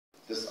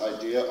this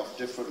idea of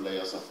different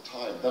layers of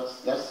time.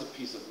 That's the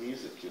piece of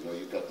music, you know.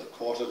 You got the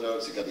quarter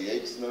notes, you got the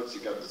eighth notes,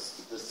 you got the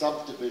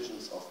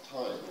subdivisions of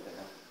time.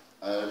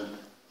 And,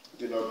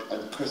 you know,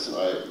 and Chris and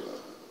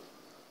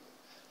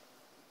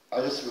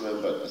I just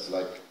remember it as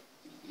like,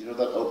 you know,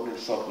 that opening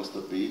shot was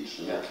the beach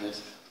and the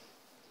kids.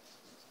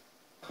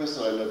 Chris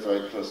and I lived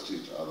very close to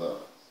each other,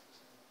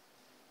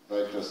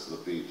 very close to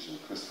the beach, and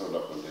Chris phoned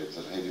up one day and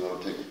said, hey, do you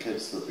want to take the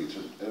kids to the beach?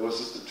 And it was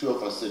just the two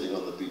of us sitting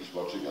on the beach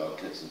watching our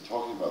kids and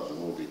talking about the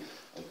movie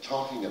and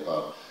talking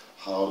about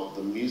how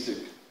the music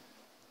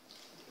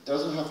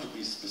doesn't have to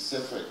be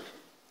specific,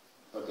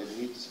 but it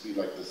needs to be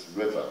like this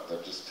river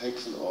that just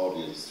takes an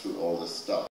audience through all this stuff.